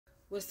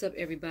What's up,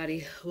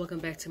 everybody? Welcome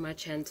back to my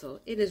channel.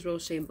 It is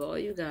Roche Ball,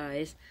 you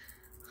guys.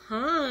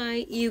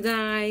 Hi, you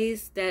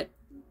guys. That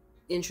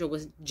intro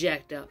was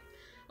jacked up.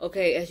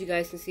 Okay, as you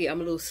guys can see,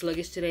 I'm a little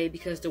sluggish today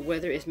because the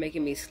weather is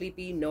making me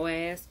sleepy, no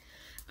ass.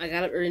 I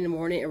got up early in the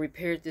morning and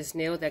repaired this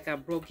nail that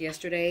got broke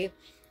yesterday.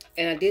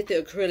 And I did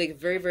the acrylic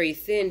very, very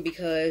thin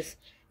because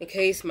in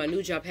case my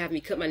new job have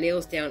me cut my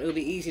nails down, it would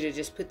be easy to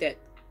just put that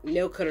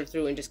nail cutter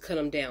through and just cut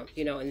them down,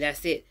 you know, and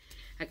that's it.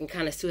 I can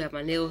kind of still have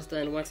my nails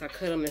done once I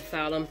cut them and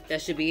file them.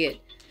 That should be it.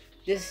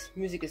 This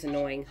music is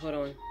annoying. Hold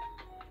on.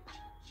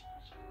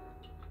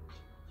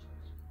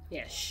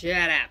 Yeah,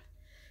 shut up.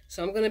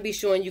 So I'm going to be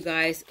showing you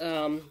guys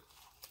the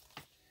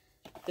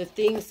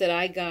things that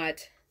I got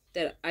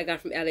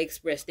from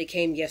AliExpress. They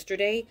came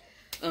yesterday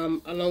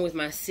along with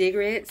my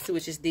cigarettes,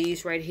 which is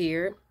these right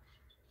here.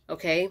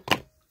 Okay.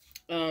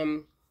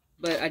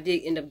 But I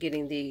did end up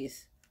getting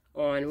these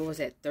on, what was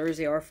that,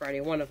 Thursday or Friday,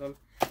 one of them.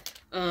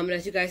 And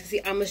as you guys can see,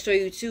 I'm going to show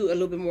you too a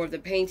little bit more of the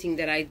painting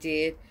that I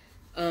did.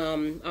 I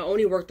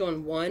only worked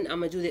on one. I'm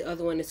going to do the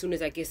other one as soon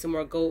as I get some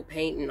more gold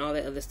paint and all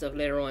that other stuff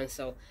later on.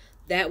 So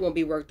that won't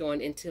be worked on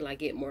until I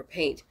get more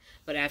paint.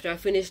 But after I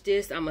finish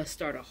this, I'm going to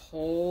start a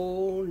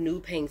whole new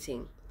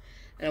painting.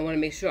 And I want to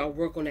make sure I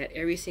work on that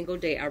every single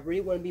day. I really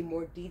want to be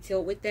more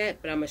detailed with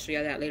that, but I'm going to show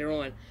you that later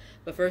on.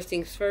 But first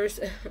things first.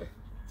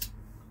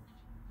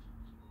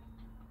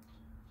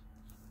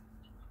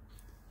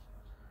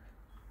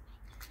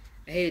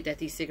 I hated that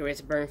these cigarettes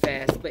burn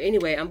fast. But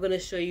anyway, I'm going to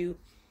show you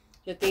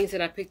the things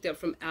that I picked up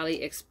from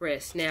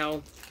AliExpress.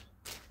 Now,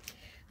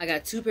 I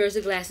got 2 pairs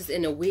of glasses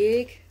and a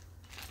wig.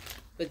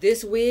 But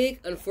this wig,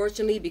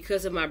 unfortunately,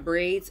 because of my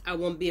braids, I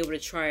won't be able to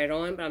try it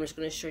on. But I'm just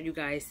going to show you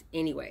guys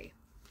anyway.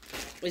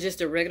 It's just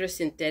a regular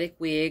synthetic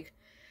wig.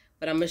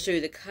 But I'm going to show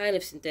you the kind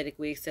of synthetic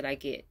wigs that I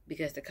get.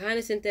 Because the kind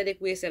of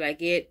synthetic wigs that I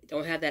get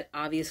don't have that,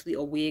 obviously,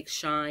 a wig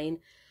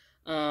shine.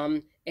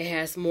 It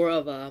has more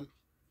of a,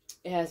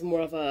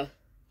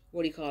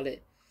 what do you call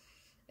it?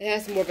 It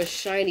has more of a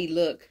shiny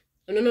look.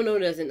 Oh, no, it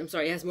doesn't. I'm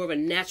sorry. It has more of a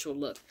natural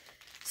look.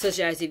 Such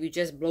as if you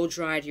just blow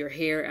dried your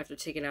hair after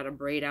taking out a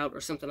braid out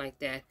or something like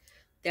that.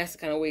 That's the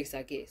kind of wigs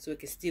I get. So it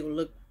can still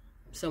look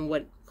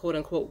somewhat, quote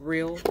unquote,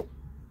 real.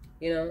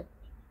 You know?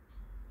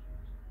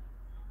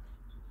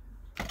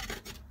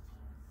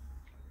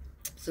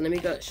 So let me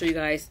go show you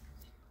guys.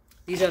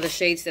 These are the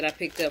shades that I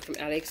picked up from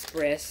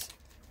AliExpress.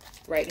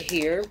 Right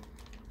here.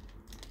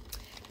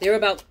 They're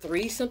about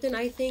 $3 something,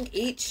 I think,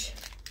 each.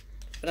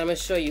 But I'm going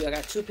to show you. I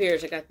got 2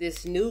 pairs. I got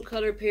this new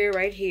color pair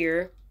right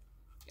here.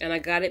 And I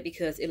got it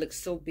because it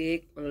looks so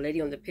big. On the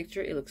lady on the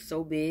picture, it looks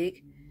so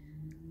big.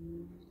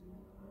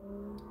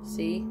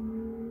 See?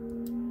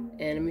 And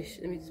let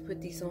me just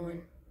put these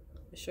on.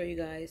 I'll show you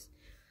guys.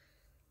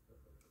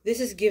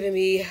 This is giving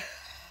me...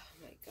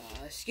 Oh my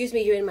gosh. Excuse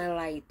me, you're in my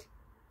light.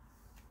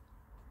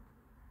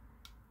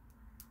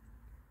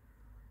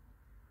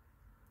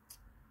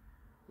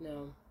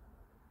 No.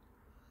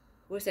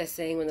 What's that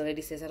saying when the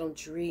lady says, I don't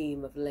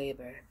dream of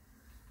labor?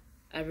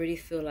 I really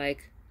feel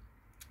like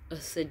a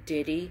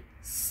sedity,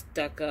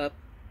 stuck up,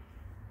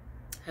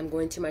 I'm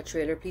going to my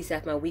trailer, please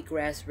have my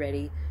wheatgrass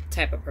ready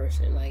type of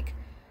person. Like,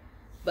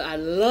 but I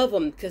love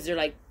them because they're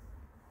like,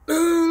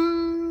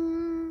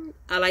 I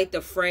like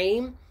the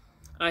frame.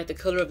 I like the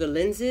color of the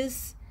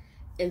lenses.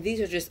 And these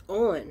are just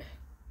on.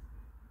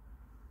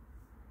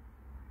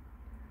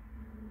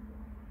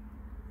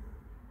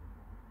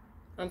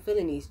 I'm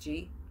feeling these,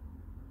 G.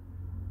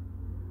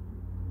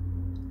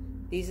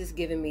 These is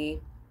giving me,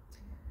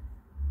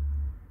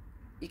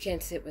 you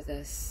can't sit with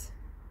us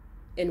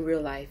in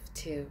real life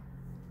too.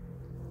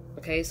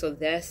 Okay, so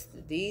that's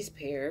these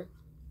pair.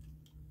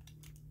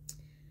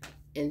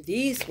 And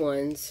these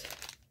ones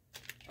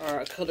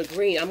are a color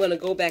green. I'm going to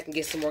go back and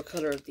get some more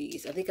color of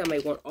these. I think I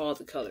might want all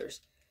the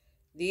colors.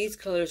 These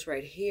colors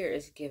right here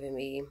is giving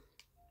me,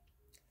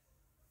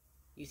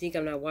 you think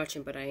I'm not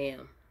watching, but I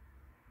am.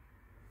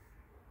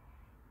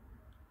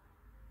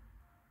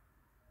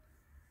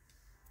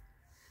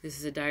 This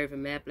is a Diary of a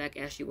Mad Black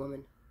Ashy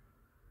Woman.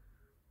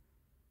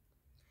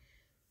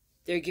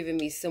 They're giving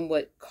me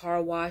somewhat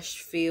car wash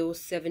feel,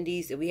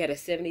 70s. If we had a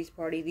 70s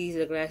party, these are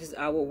the glasses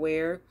I would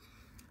wear.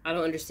 I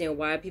don't understand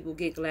why people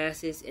get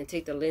glasses and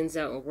take the lens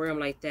out and wear them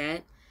like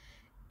that.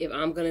 If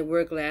I'm going to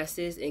wear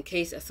glasses, in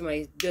case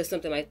somebody does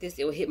something like this,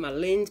 it will hit my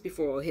lens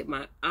before it will hit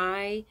my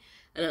eye.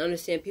 And I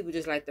understand people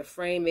just like the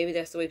frame. Maybe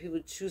that's the way people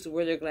choose to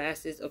wear their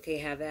glasses. Okay,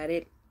 have at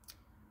it.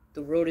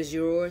 The road is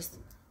yours.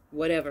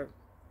 Whatever.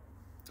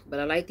 But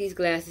I like these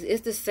glasses.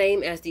 It's the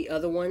same as the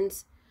other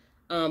ones.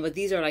 But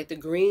these are like the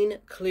green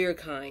clear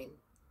kind.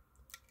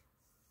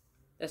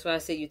 That's why I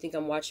say you think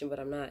I'm watching, but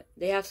I'm not.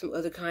 They have some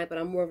other kind, but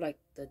I'm more of like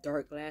the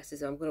dark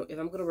glasses. If I'm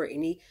gonna wear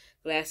any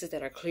glasses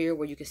that are clear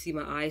where you can see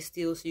my eyes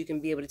still, so you can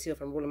be able to tell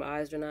if I'm rolling my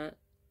eyes or not.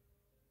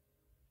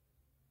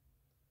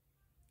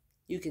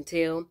 You can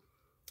tell.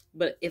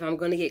 But if I'm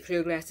gonna get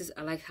clear glasses,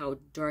 I like how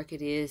dark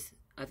it is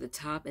at the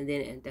top, and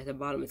then at the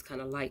bottom it's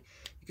kind of light.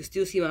 You can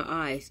still see my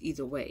eyes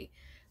either way.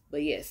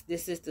 But yes,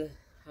 this is the,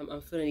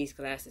 I'm feeling these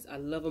glasses. I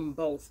love them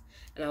both.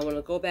 And I want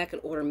to go back and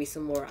order me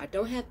some more. I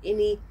don't have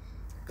any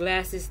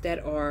glasses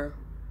that are,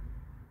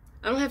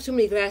 I don't have too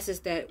many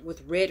glasses that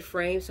with red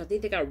frames, so I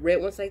think they got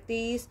red ones like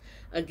these.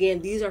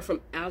 Again, these are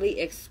from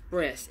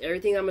AliExpress.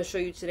 Everything I'm going to show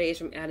you today is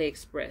from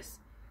AliExpress.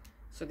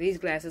 So these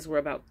glasses were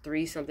about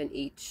 $3 something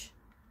each.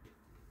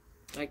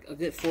 Like a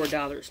good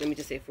 $4. Let me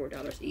just say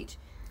 $4 each.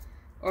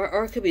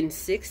 Or it could be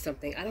 $6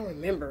 something. I don't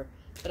remember.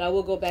 But I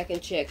will go back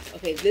and check.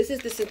 Okay, this is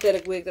the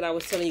synthetic wig that I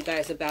was telling you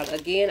guys about.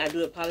 Again, I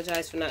do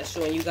apologize for not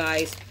showing you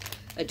guys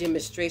a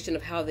demonstration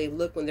of how they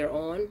look when they're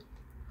on.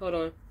 Hold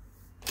on.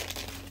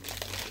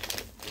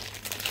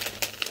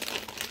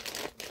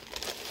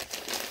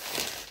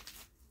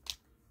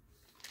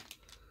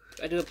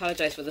 I do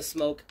apologize for the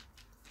smoke.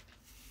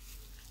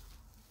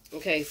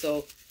 Okay,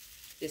 so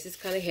this is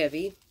kind of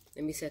heavy.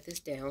 Let me set this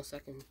down so I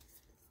can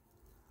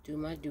do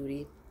my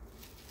duty.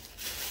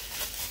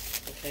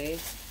 Okay.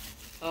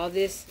 All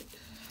this.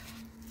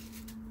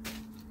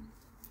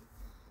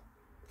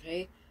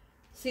 Okay.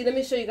 See, let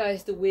me show you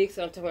guys the wigs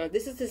that I'm talking about.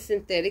 This is the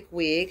synthetic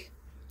wig.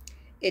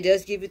 It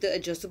does give you the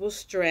adjustable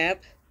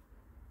strap.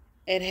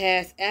 It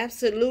has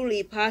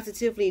absolutely,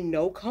 positively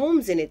no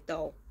combs in it,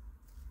 though.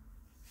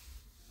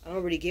 I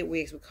don't really get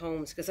wigs with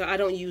combs because I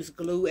don't use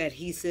glue,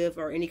 adhesive,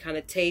 or any kind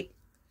of tape.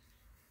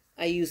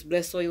 I use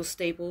Blessed Oil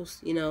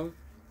staples, you know.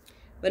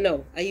 But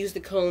no, I use the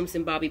combs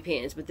and bobby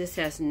pins. But this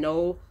has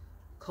no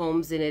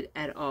combs in it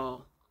at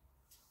all.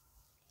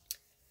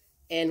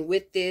 And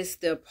with this,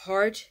 the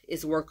part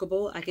is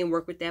workable. I can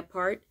work with that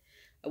part.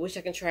 I wish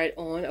I can try it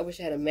on. I wish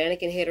I had a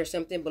mannequin head or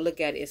something. But look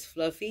at it. It's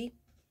fluffy.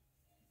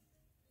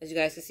 As you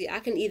guys can see, I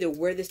can either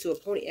wear this to a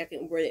pony. I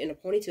can wear it in a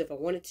ponytail if I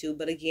wanted to.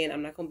 But again,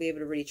 I'm not going to be able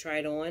to really try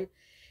it on.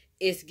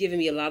 It's giving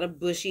me a lot of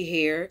bushy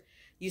hair.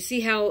 You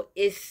see how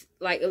it's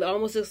like, it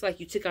almost looks like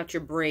you took out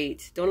your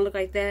braids. Don't it look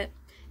like that?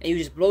 And you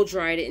just blow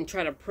dried it and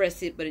try to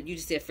press it, but you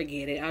just said,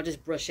 forget it. I'll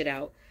just brush it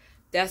out.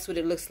 That's what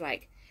it looks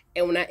like.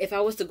 And if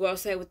I was to go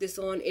outside with this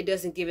on, it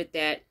doesn't give it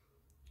that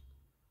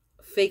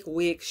fake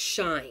wig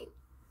shine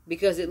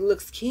because it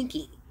looks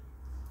kinky.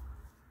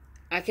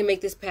 I can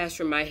make this pass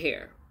for my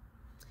hair.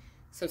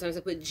 Sometimes I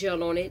put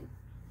gel on it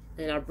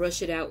and I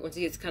brush it out once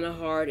it gets kind of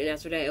hard, and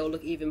after that, it'll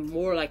look even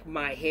more like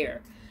my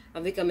hair.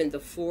 I think I'm in the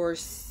 4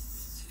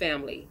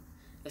 family.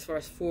 As far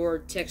as 4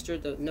 texture,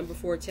 the number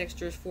 4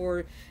 textures,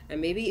 4, and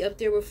maybe up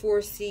there with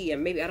 4C,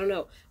 and maybe, I don't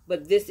know.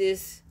 But this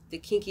is the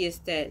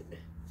kinkiest that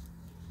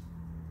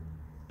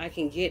I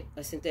can get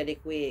a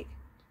synthetic wig.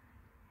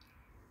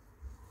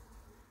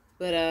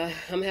 But I'm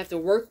going to have to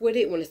work with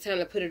it when it's time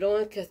to put it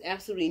on because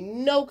absolutely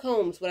no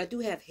combs. But I do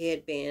have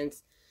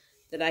headbands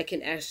that I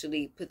can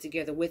actually put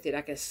together with it.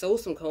 I can sew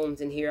some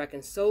combs in here. I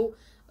can sew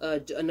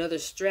another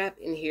strap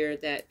in here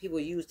that people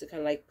use to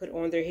kind of like put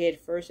on their head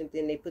first and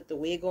then they put the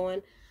wig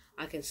on.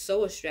 I can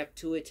sew a strap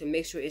to it to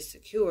make sure it's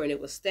secure and it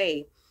will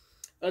stay.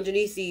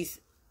 Underneath these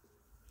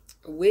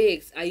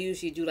wigs, I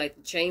usually do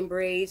like chain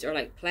braids or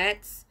like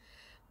plaits,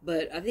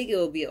 but I think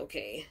it'll be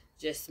okay.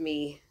 Just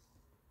me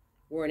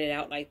wearing it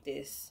out like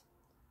this.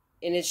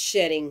 And it's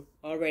shedding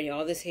already.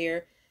 All this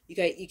hair, you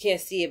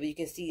can't see it, but you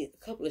can see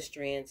a couple of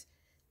strands.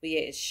 But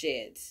yeah, it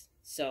sheds.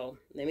 So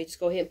let me just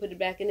go ahead and put it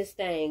back in this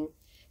thing.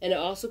 And it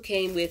also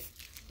came with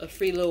a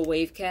free little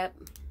wave cap.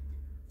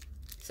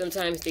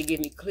 Sometimes they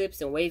give me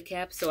clips and wave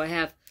caps. So I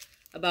have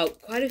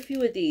about quite a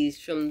few of these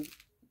from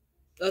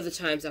other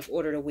times I've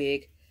ordered a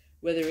wig.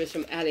 Whether it's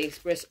from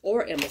AliExpress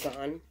or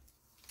Amazon.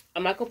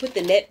 I'm not going to put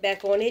the net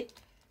back on it.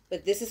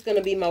 But this is going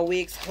to be my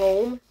wigs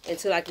home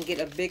until I can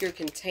get a bigger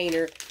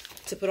container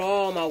to put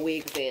all my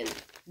wigs in.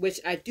 Which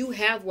I do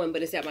have one,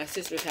 but it's at my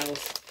sister's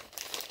house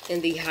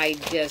in the high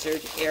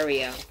desert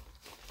area.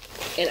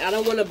 And I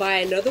don't want to buy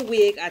another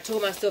wig. I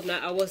told myself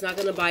I was not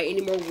going to buy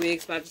any more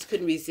wigs, but I just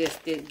couldn't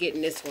resist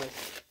getting this one.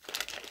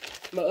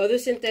 My other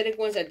synthetic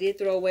ones I did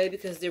throw away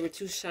because they were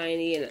too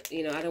shiny, and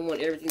you know, I don't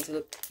want everything to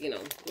look, you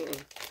know.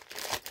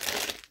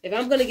 If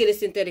I'm going to get a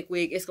synthetic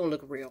wig, it's going to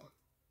look real.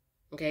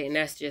 Okay, and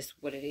that's just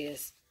what it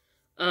is.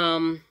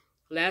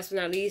 Last but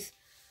not least,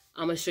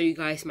 I'm going to show you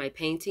guys my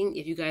painting.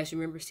 If you guys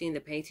remember seeing the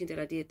painting that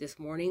I did this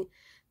morning,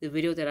 the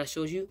video that I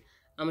showed you,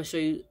 I'm going to show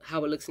you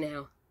how it looks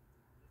now.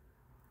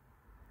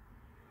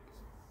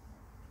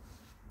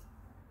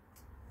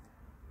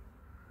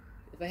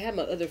 If I have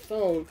my other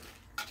phone,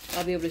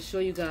 I'll be able to show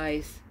you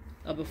guys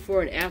a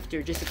before and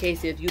after, just in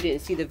case if you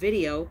didn't see the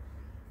video.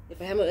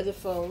 If I have my other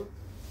phone.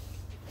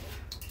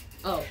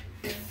 Oh,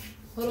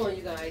 hold on,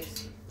 you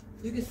guys.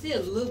 You can see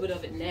a little bit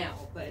of it now,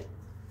 but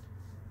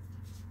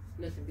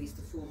nothing beats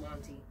the full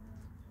Monty.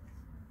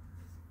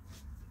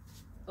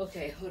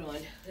 Okay, hold on.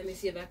 Let me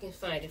see if I can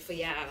find it for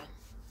y'all.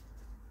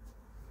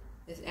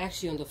 It's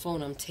actually on the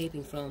phone I'm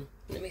taping from.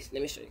 Let me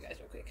show you guys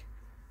real quick.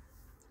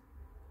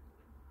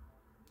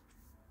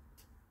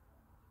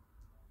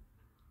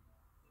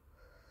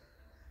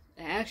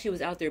 I actually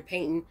was out there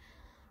painting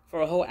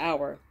for a whole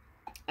hour.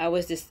 I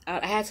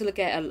had to look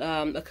at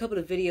a couple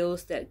of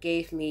videos that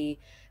gave me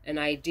an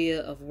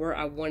idea of where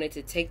I wanted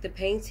to take the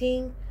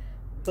painting,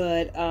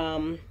 but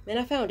and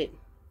I found it.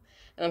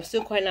 And I'm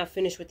still quite not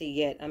finished with it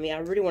yet. I mean, I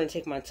really want to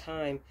take my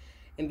time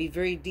and be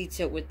very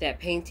detailed with that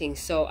painting.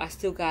 So I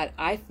still got,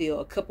 I feel,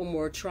 a couple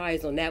more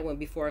tries on that one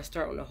before I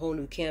start on a whole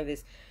new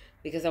canvas,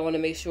 because I want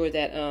to make sure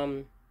that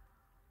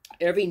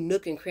every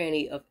nook and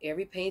cranny of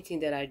every painting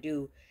that I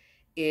do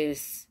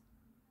is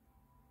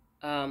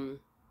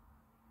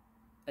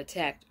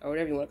attacked, or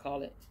whatever you want to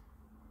call it.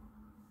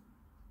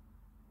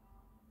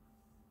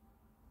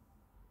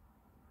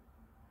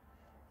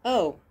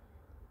 Oh,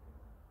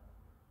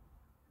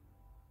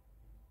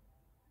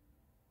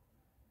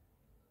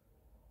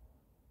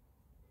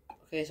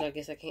 okay, so I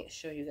guess I can't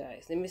show you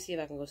guys. Let me see if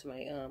I can go to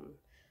my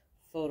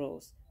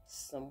photos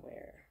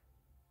somewhere.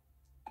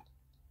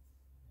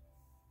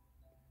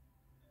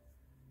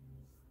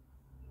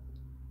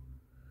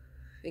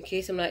 In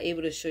case I'm not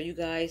able to show you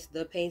guys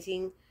the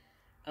painting,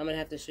 I'm gonna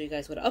have to show you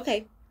guys what.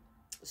 Okay,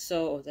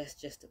 so that's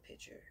just a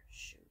picture.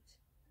 Shoot.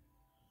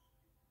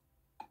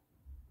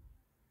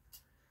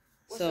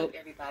 What's up,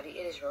 everybody?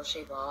 It is Roche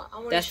Ball.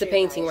 That's the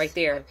painting right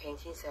there.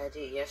 Paintings that I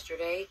did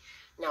yesterday.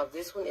 Now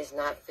this one is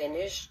not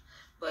finished,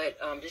 but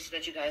just to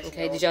let you guys know.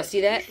 Okay, did y'all see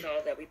that?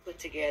 That we put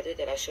together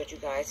that I showed you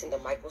guys in the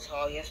Michael's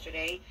haul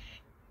yesterday.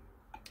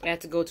 I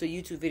had to go to a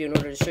YouTube video in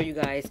order to show you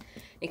guys.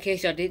 In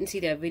case y'all didn't see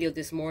that video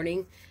this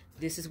morning,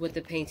 this is what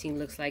the painting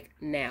looks like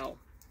now.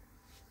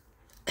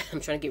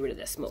 I'm trying to get rid of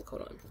that smoke.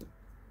 Hold on.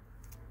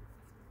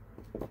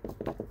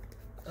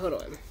 Hold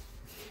on.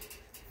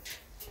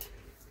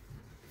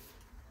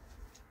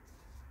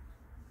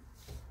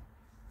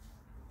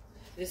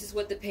 This is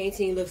what the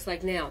painting looks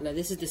like now. Now,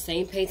 this is the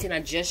same painting I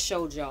just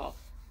showed y'all.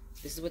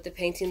 This is what the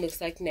painting looks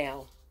like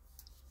now.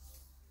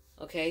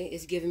 Okay,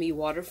 it's giving me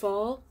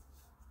waterfall.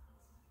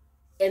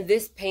 And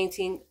this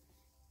painting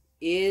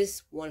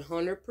is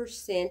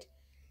 100%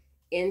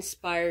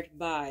 inspired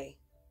by,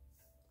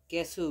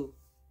 guess who?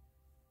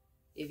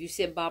 If you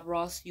said Bob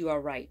Ross, you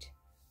are right.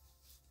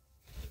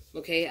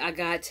 Okay, I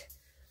got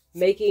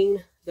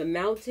making the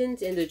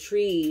mountains and the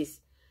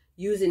trees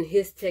using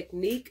his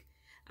technique.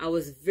 I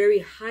was very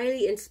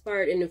highly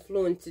inspired and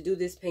influenced to do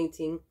this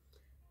painting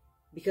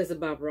because of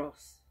Bob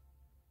Ross.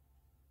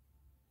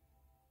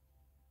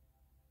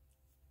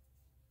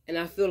 And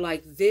I feel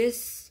like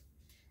this,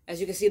 as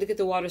you can see, look at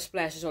the water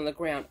splashes on the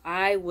ground.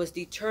 I was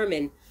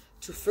determined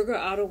to figure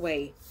out a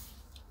way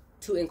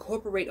to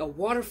incorporate a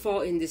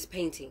waterfall in this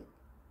painting.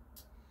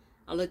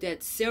 I looked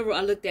at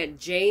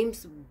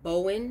James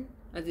Bowen,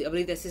 I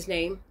believe that's his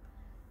name,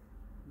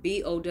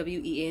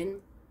 B-O-W-E-N.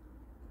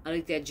 I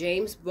looked at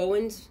James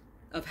Bowen's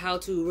of how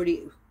to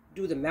really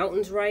do the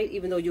mountains right,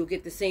 even though you'll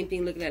get the same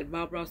thing looking at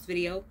Bob Ross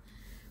video.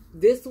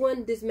 This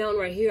one, this mountain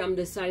right here, I'm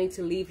deciding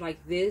to leave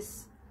like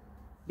this,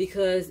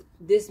 because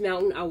this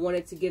mountain, I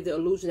wanted to give the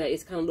illusion that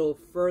it's kind of a little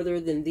further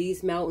than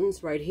these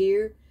mountains right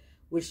here,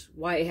 which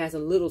why it has a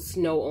little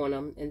snow on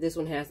them, and this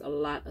one has a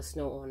lot of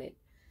snow on it.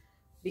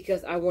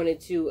 Because I wanted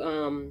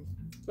to,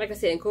 like I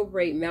said,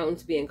 incorporate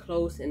mountains being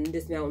close and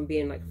this mountain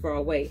being like far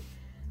away.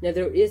 Now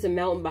there is a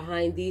mountain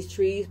behind these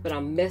trees, but I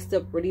messed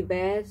up really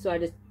bad, so I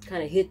just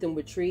kind of hit them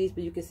with trees.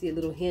 But you can see a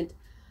little hint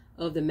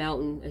of the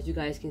mountain, as you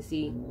guys can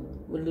see,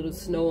 with a little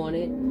snow on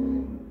it.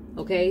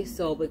 Okay,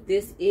 so, but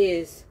this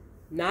is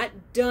not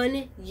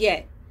done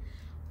yet.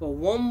 But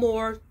one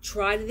more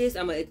try to this.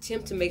 I'm going to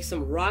attempt to make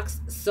some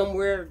rocks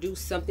somewhere, do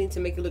something to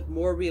make it look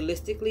more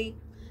realistically.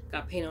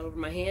 Got paint all over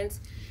my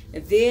hands.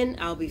 And then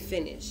I'll be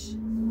finished.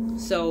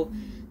 So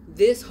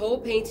this whole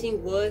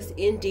painting was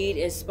indeed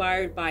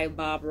inspired by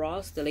Bob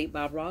Ross, the late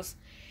Bob Ross.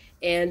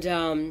 And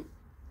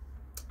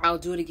I'll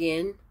do it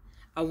again.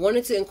 I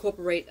wanted to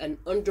incorporate an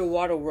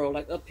underwater world.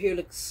 Like up here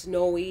looks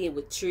snowy and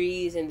with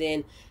trees, and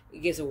then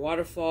it gets a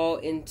waterfall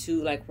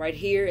into like right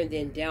here, and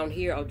then down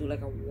here I'll do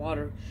like a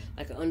water,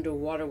 like an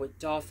underwater with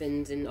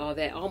dolphins and all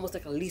that, almost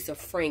like a Lisa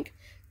Frank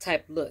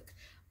type look.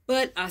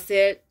 But I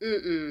said,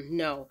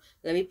 no.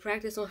 Let me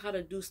practice on how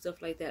to do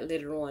stuff like that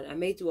later on. I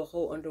may do a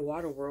whole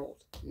underwater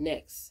world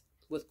next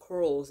with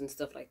corals and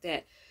stuff like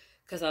that,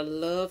 because I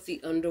love the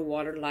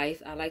underwater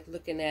life. I like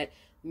looking at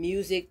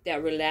music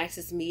that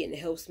relaxes me and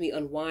helps me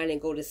unwind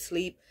and go to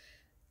sleep.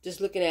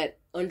 Just looking at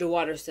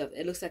underwater stuff.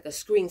 It looks like a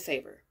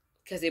screensaver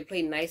because they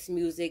play nice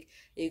music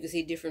and you can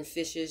see different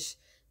fishes,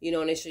 you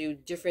know, and they show you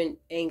different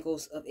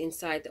angles of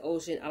inside the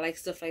ocean. I like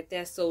stuff like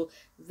that. So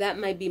that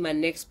might be my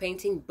next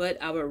painting,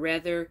 but I would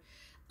rather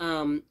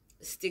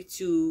stick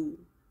to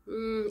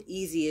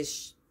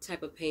easy-ish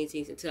type of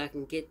paintings until I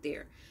can get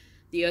there.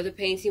 The other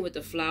painting with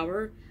the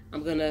flower,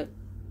 I'm going to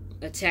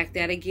attack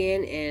that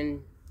again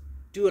and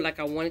do it like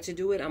I wanted to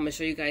do it. I'm going to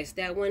show you guys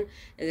that one,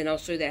 and then I'll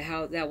show you that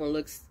how that one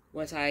looks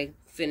once I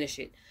finish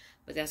it.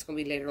 But that's going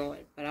to be later on.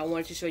 But I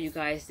wanted to show you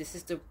guys, this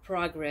is the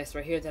progress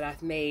right here that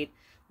I've made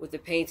with the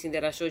painting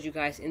that I showed you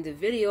guys in the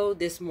video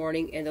this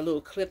morning and the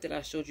little clip that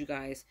I showed you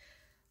guys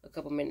a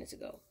couple minutes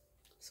ago.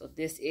 So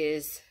this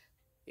is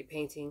a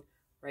painting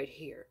right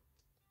here.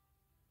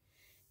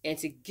 And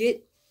to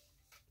get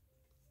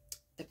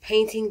the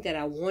painting that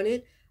I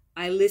wanted,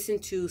 I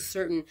listened to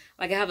certain,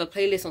 like I have a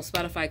playlist on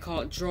Spotify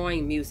called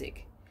Drawing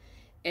Music.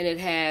 And it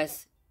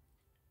has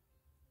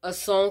a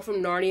song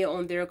from Narnia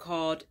on there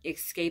called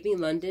Escaping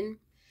London.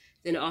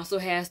 Then it also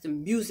has the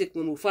music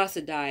when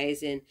Mufasa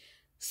dies and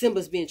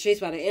Simba's being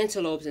chased by the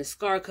antelopes and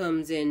Scar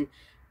comes and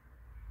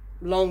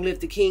long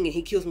live the king and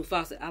he kills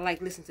Mufasa. I like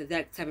listening to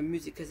that type of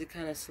music because it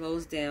kind of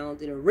slows down,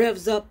 then it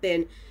revs up,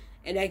 and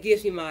that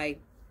gives me my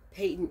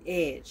patent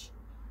edge.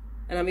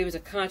 And I'm able to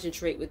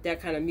concentrate with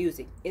that kind of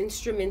music.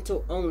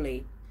 Instrumental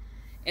only.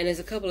 And there's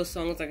a couple of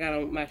songs I got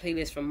on my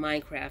playlist from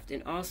Minecraft.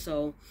 And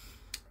also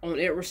on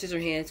Edward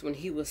Scissorhands when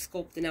he was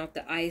sculpting out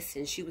the ice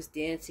and she was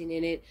dancing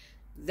in it.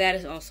 That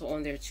is also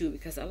on there too.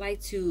 Because I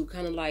like to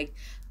kind of like,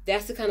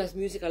 that's the kind of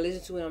music I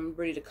listen to when I'm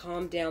ready to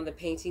calm down the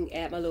painting,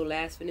 add my little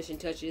last finishing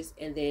touches,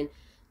 and then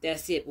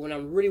that's it. When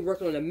I'm really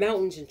working on the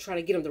mountains and trying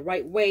to get them the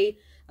right way,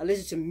 I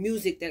listen to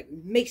music that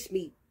makes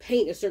me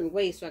paint a certain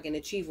way so I can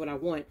achieve what I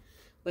want.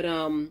 But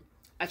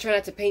I try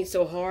not to paint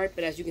so hard,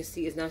 but as you can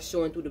see, it's not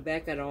showing through the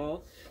back at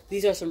all.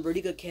 These are some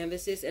really good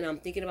canvases, and I'm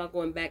thinking about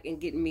going back and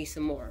getting me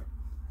some more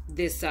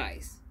this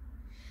size.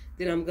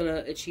 Then I'm going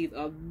to achieve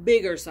a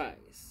bigger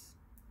size.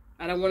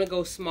 I don't want to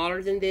go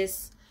smaller than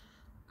this.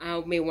 I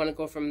may want to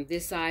go from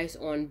this size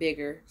on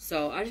bigger.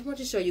 So I just want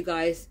to show you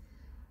guys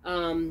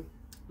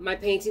my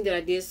painting that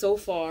I did so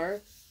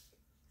far.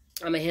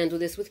 I'm going to handle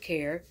this with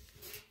care.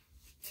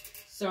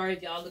 Sorry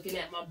if y'all looking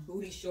at my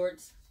booty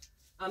shorts.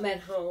 I'm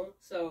at home,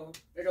 so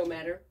it don't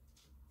matter.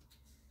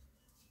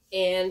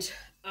 And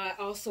I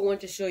also want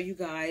to show you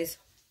guys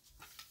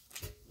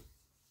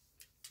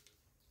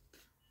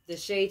the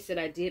shades that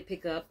I did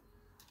pick up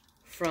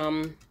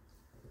from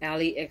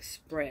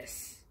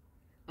AliExpress.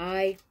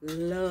 I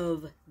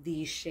love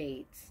these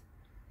shades.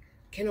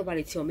 Can't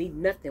nobody tell me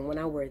nothing when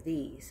I wear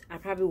these. I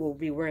probably will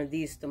be wearing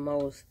these the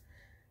most,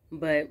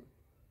 but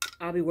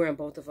I'll be wearing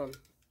both of them.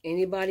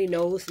 Anybody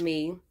knows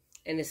me,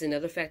 and it's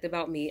another fact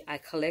about me, I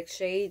collect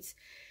shades.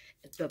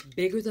 The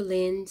bigger the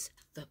lens,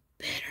 the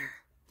better.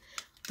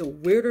 The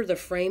weirder the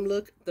frame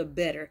look, the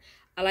better.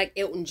 I like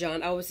Elton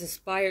John. I was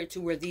inspired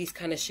to wear these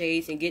kind of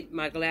shades and get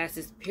my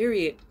glasses,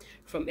 period,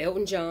 from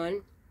Elton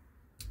John,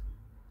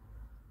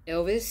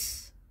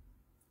 Elvis,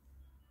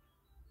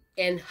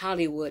 and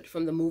Hollywood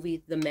from the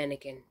movie The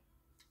Mannequin.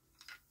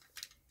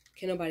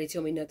 Can't nobody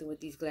tell me nothing with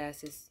these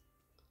glasses.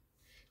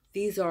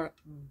 These are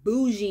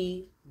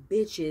bougie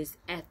bitches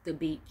at the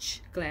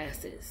beach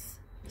glasses.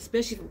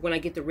 Especially when I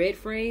get the red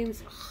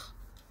frames.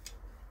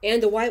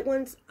 And the white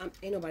ones,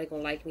 ain't nobody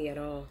gonna like me at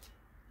all.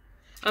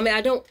 I mean,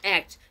 I don't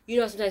act. You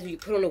know, sometimes when you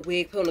put on a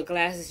wig, put on the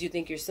glasses, you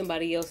think you're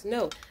somebody else.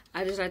 No,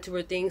 I just like to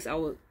wear things. I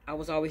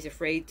was always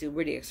afraid to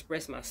really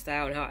express my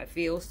style and how I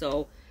feel,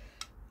 so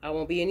I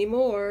won't be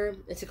anymore.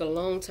 It took a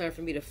long time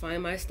for me to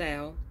find my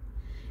style,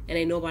 and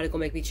ain't nobody gonna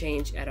make me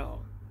change at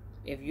all.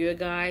 If you're a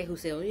guy who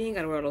says, oh, you ain't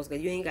gotta wear those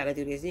guys, you ain't gotta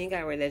do this, you ain't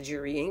gotta wear that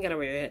jewelry, you ain't gotta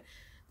wear that,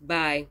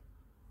 bye.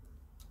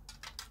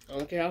 I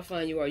don't care how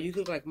fine you are. You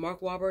look like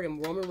Mark Wahlberg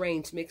and Roman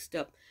Reigns mixed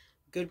up.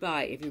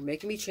 Goodbye. If you're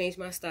making me change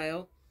my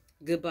style,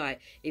 goodbye.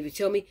 If you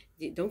tell me,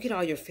 don't get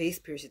all your face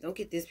piercings, don't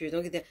get this pierced,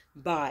 don't get that,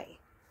 bye.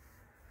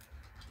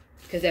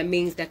 Because that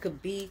means that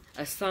could be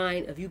a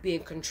sign of you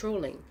being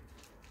controlling.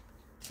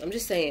 I'm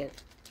just saying.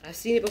 I've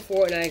seen it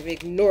before and I've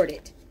ignored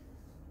it.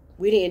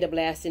 We didn't end up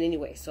lasting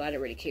anyway, so I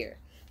didn't really care.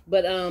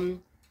 But,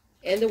 and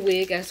the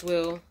wig as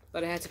well.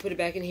 But I had to put it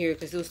back in here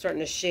because it was starting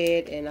to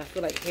shed and I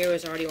feel like hair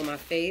is already on my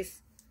face.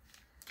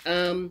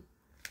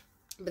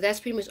 But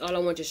that's pretty much all I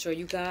want to show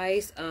you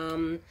guys.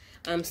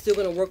 I'm still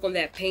going to work on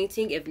that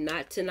painting. If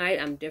not tonight,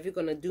 I'm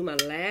definitely going to do my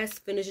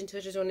last finishing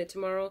touches on it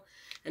tomorrow.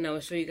 And I will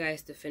show you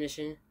guys the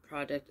finishing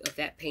product of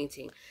that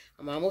painting.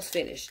 I'm almost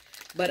finished.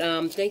 But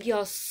thank you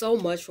all so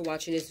much for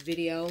watching this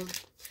video.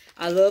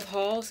 I love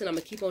hauls and I'm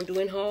going to keep on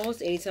doing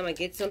hauls. Anytime I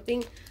get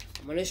something,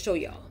 I'm going to show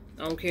y'all.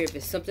 I don't care if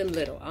it's something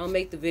little. I'll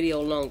make the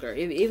video longer.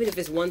 Even if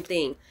it's one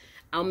thing,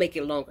 I'll make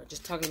it longer.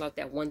 Just talking about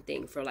that one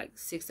thing for like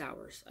 6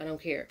 hours. I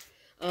don't care.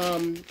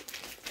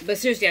 But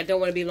seriously, I don't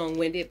want to be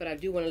long-winded, but I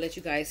do want to let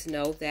you guys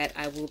know that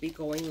I will be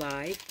going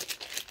live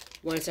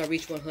once I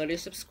reach 100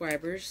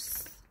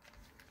 subscribers.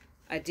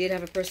 I did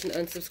have a person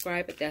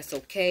unsubscribe, but that's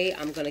okay.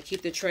 I'm going to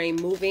keep the train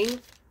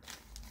moving.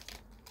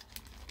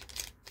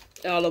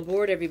 All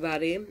aboard,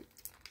 everybody.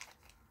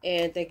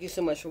 And thank you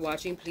so much for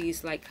watching.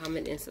 Please like,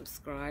 comment, and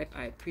subscribe.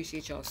 I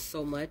appreciate y'all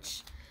so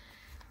much.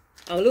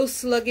 I'm a little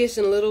sluggish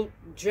and a little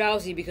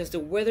drowsy because the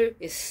weather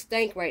is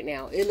stank right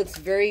now. It looks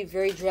very,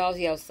 very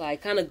drowsy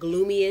outside. Kind of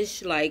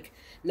gloomy-ish, like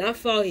not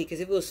foggy. Because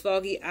if it was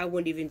foggy, I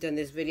wouldn't even done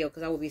this video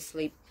because I would be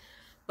asleep.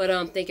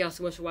 But thank y'all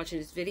so much for watching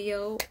this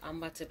video. I'm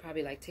about to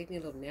probably like take me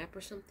a little nap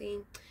or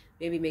something.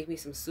 Maybe make me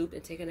some soup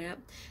and take a nap.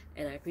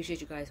 And I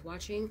appreciate you guys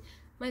watching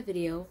my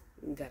video.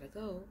 Gotta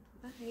go.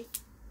 Bye.